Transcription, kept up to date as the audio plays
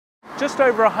Just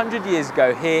over 100 years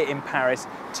ago here in Paris,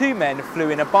 two men flew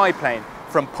in a biplane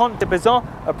from Pont de Bezan,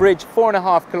 a bridge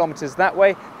 4.5 kilometers that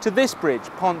way, to this bridge,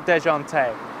 Pont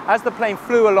d'Argenteuil. As the plane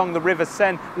flew along the River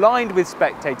Seine, lined with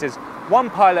spectators, one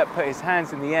pilot put his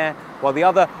hands in the air while the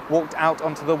other walked out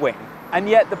onto the wing. And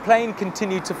yet the plane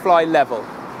continued to fly level.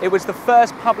 It was the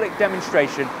first public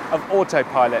demonstration of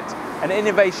autopilot, an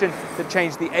innovation that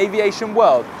changed the aviation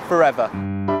world forever.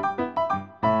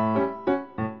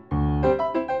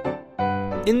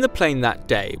 In the plane that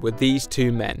day were these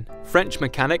two men, French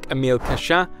mechanic Émile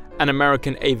Cachin and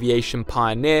American aviation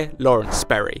pioneer Lawrence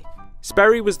Sperry.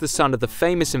 Sperry was the son of the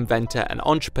famous inventor and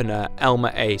entrepreneur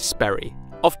Elmer A. Sperry,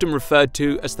 often referred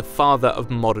to as the father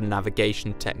of modern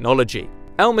navigation technology.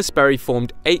 Elmer Sperry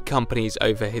formed 8 companies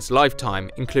over his lifetime,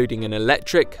 including an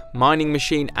electric, mining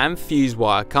machine and fuse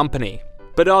wire company.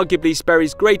 But arguably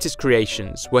Sperry's greatest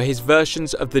creations were his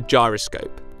versions of the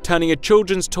gyroscope, turning a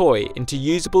children's toy into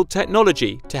usable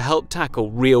technology to help tackle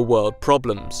real-world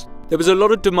problems. There was a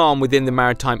lot of demand within the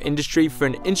maritime industry for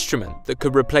an instrument that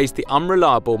could replace the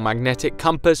unreliable magnetic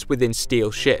compass within steel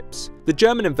ships. The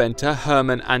German inventor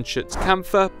Hermann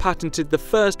Anschutz-Kampfer patented the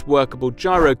first workable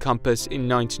gyro compass in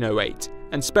 1908,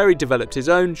 and Sperry developed his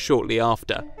own shortly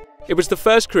after. It was the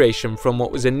first creation from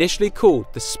what was initially called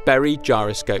the Sperry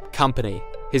Gyroscope Company,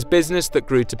 his business that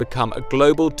grew to become a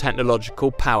global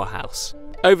technological powerhouse.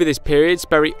 Over this period,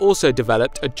 Sperry also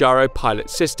developed a gyro pilot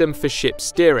system for ship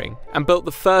steering and built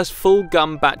the first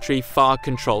full-gun battery fire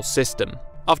control system.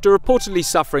 After reportedly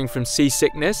suffering from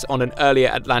seasickness on an earlier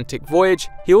Atlantic voyage,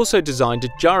 he also designed a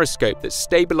gyroscope that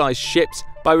stabilized ships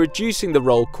by reducing the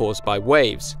roll caused by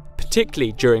waves,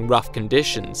 particularly during rough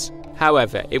conditions.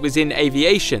 However, it was in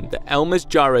aviation that Elmer's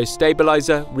gyro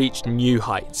stabilizer reached new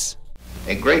heights.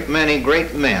 A great many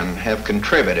great men have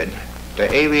contributed to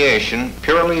aviation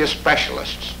purely as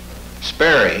specialists.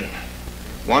 Sperry,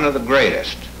 one of the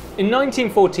greatest. In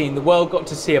 1914, the world got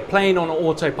to see a plane on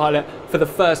autopilot for the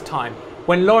first time,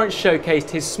 when Lawrence showcased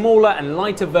his smaller and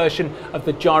lighter version of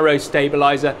the gyro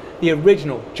stabilizer, the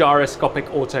original gyroscopic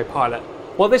autopilot.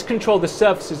 While this controlled the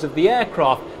surfaces of the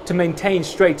aircraft to maintain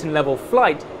straight and level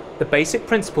flight, the basic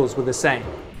principles were the same.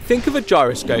 Think of a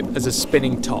gyroscope as a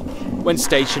spinning top. When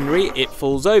stationary, it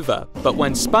falls over, but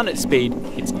when spun at speed,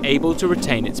 it's able to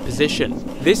retain its position.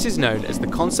 This is known as the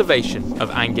conservation of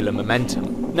angular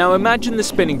momentum. Now imagine the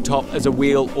spinning top as a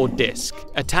wheel or disc,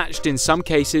 attached in some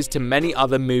cases to many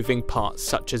other moving parts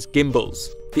such as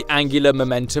gimbals. The angular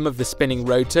momentum of the spinning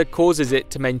rotor causes it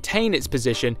to maintain its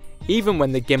position even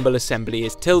when the gimbal assembly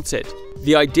is tilted.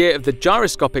 The idea of the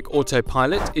gyroscopic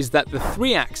autopilot is that the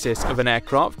 3-axis of an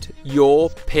aircraft, yaw,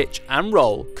 pitch and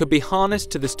roll, could be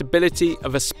harnessed to the stability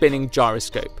of a spinning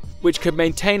gyroscope, which could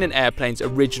maintain an airplane's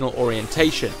original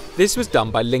orientation. This was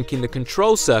done by linking the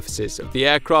control surfaces of the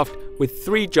aircraft with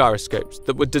 3 gyroscopes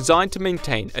that were designed to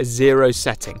maintain a 0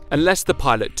 setting unless the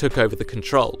pilot took over the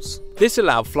controls. This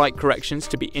allowed flight corrections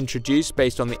to be introduced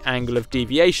based on the angle of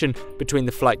deviation between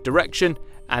the flight direction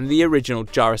and the original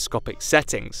gyroscopic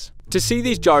settings. To see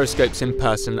these gyroscopes in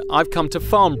person, I've come to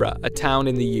Farnborough, a town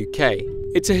in the UK.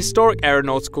 It's a historic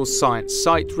aeronautical science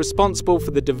site responsible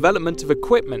for the development of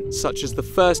equipment such as the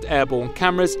first airborne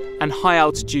cameras and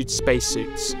high-altitude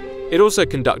spacesuits. It also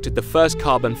conducted the first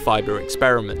carbon fibre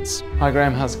experiments. Hi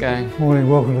Graham, how's it going? Morning,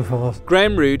 welcome to Farnborough.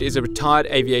 Graham Rood is a retired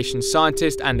aviation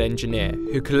scientist and engineer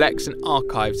who collects and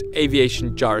archives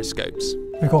aviation gyroscopes.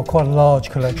 We've got quite a large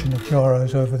collection of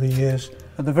gyros over the years.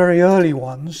 And the very early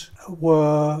ones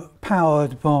were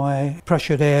powered by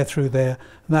pressured air through there,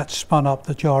 and that spun up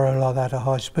the gyro like that at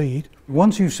high speed.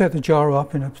 Once you've set the gyro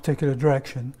up in a particular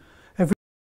direction, every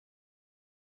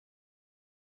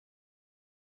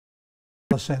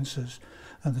sensors,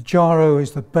 and the gyro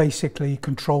is the basically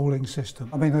controlling system.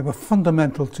 I mean, they were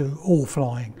fundamental to all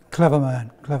flying. Clever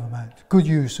man, clever man. Good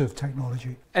use of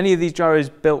technology. Any of these gyros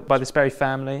built by the Sperry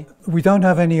family? We don't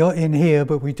have any in here,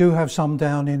 but we do have some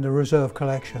down in the reserve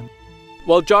collection.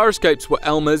 While gyroscopes were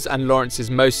Elmer's and Lawrence's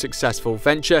most successful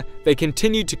venture, they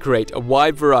continued to create a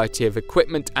wide variety of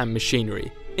equipment and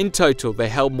machinery. In total, they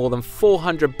held more than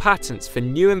 400 patents for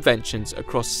new inventions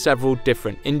across several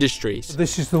different industries.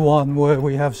 This is the one where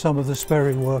we have some of the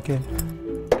Sperry work in.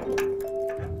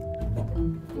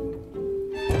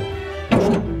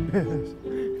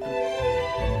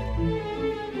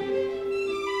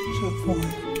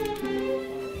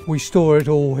 We store it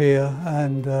all here,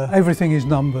 and everything is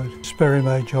numbered. Sperry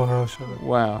made gyros.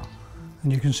 Wow.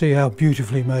 And you can see how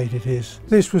beautifully made it is.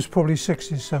 This was probably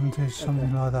 60s, 70s,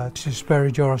 something like that. This is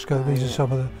Sperry gyroscope. These are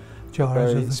some of the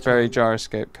gyros of the Sperry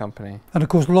Gyroscope Company. And of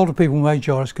course a lot of people made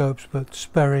gyroscopes, but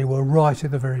Sperry were right at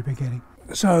the very beginning.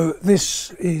 So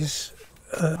this is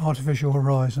artificial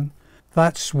horizon,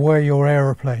 That's where your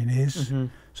aeroplane is.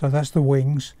 So that's the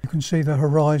wings. You can see the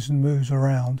horizon moves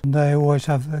around, and they always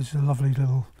have this lovely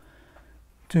little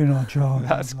do not jar.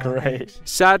 That's great.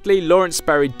 Sadly, Lawrence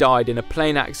Sperry died in a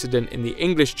plane accident in the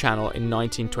English Channel in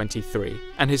 1923,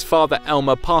 and his father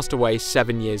Elmer passed away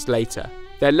 7 years later.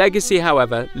 Their legacy,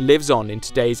 however, lives on in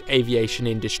today's aviation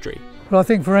industry. But I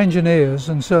think for engineers,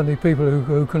 and certainly people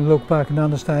who can look back and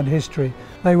understand history,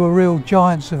 they were real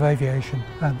giants of aviation,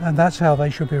 and that's how they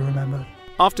should be remembered.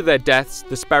 After their deaths,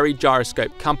 the Sperry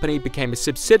Gyroscope Company became a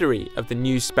subsidiary of the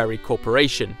new Sperry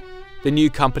Corporation. The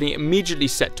new company immediately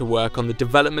set to work on the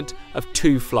development of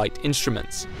 2 flight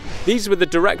instruments. These were the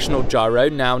directional gyro,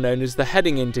 now known as the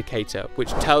heading indicator,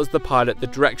 which tells the pilot the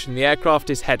direction the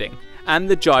aircraft is heading, and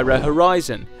the gyro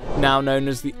horizon, now known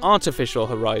as the artificial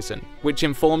horizon, which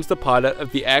informs the pilot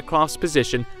of the aircraft's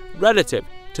position relative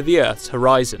to the Earth's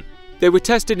horizon. They were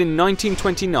tested in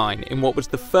 1929 in what was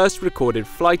the first recorded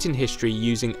flight in history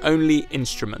using only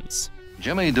instruments.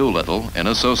 Jimmy Doolittle, in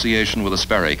association with the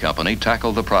Sperry Company,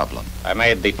 tackled the problem. I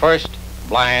made the first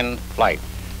blind flight,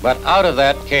 but out of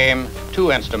that came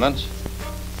 2 instruments,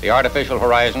 the artificial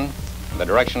horizon, the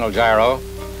directional gyro,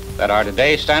 that are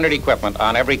today standard equipment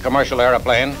on every commercial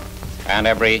airplane and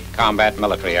every combat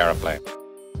military airplane.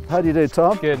 How do you do,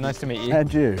 Tom? Good, nice to meet you.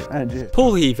 And you, and you.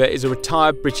 Paul Heaver is a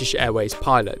retired British Airways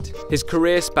pilot. His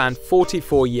career spanned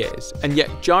 44 years, and yet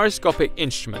gyroscopic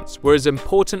instruments were as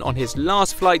important on his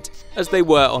last flight as they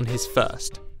were on his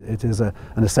first. It is an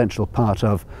essential part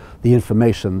of the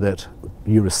information that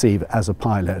you receive as a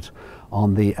pilot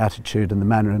on the attitude and the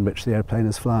manner in which the airplane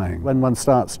is flying. When one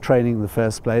starts training in the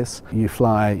first place, you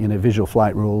fly, visual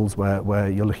flight rules where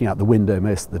you're looking out the window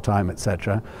most of the time,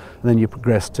 etc. And then you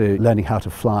progress to learning how to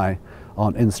fly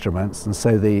on instruments, and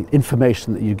so the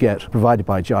information that you get provided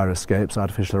by gyroscopes,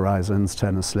 artificial horizons,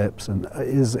 turn and slips, and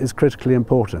is critically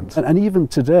important. And even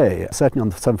today, certainly on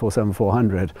the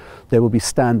 747-400, there will be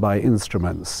standby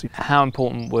instruments. How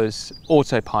important was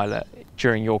autopilot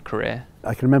during your career?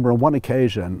 I can remember on one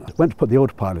occasion, I went to put the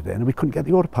autopilot in and we couldn't get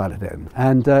the autopilot in.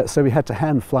 And so we had to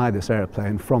hand fly this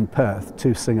airplane from Perth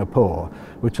to Singapore,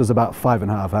 which was about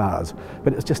 5.5 hours.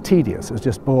 But it was just tedious, it was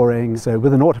just boring. So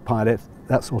with an autopilot,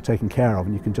 that's all taken care of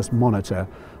and you can just monitor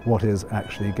what is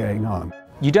actually going on.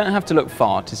 You don't have to look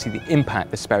far to see the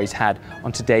impact the Sperrys had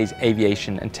on today's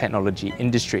aviation and technology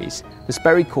industries. The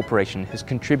Sperry Corporation has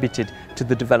contributed to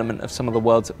the development of some of the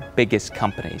world's biggest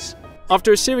companies.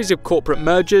 After a series of corporate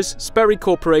mergers, Sperry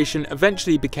Corporation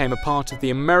eventually became a part of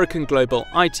the American global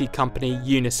IT company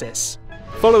Unisys.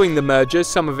 Following the merger,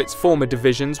 some of its former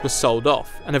divisions were sold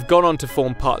off and have gone on to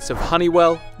form parts of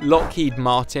Honeywell, Lockheed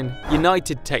Martin,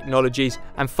 United Technologies,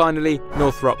 and finally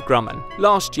Northrop Grumman.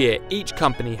 Last year, each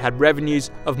company had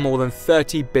revenues of more than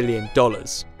 $30 billion.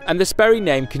 And the Sperry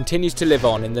name continues to live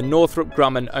on in the Northrop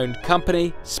Grumman-owned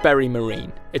company, Sperry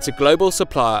Marine. It's a global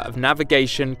supplier of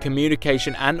navigation,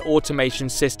 communication and automation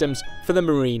systems for the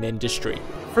marine industry.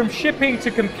 From shipping to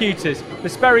computers, the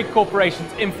Sperry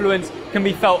Corporation's influence can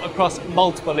be felt across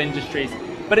multiple industries.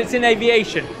 But it's in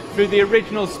aviation, through the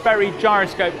original Sperry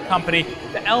Gyroscope Company,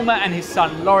 that Elmer and his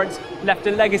son Lawrence left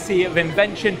a legacy of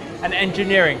invention and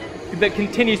engineering that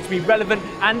continues to be relevant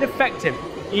and effective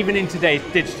even in today's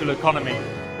digital economy.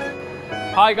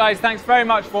 Hi guys, thanks very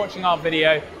much for watching our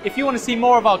video. If you want to see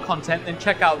more of our content, then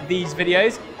check out these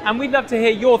videos. And we'd love to hear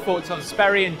your thoughts on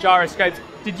Sperry and gyroscopes.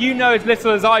 Did you know as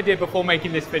little as I did before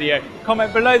making this video?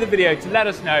 Comment below the video to let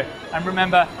us know. And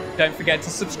remember, don't forget to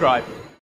subscribe.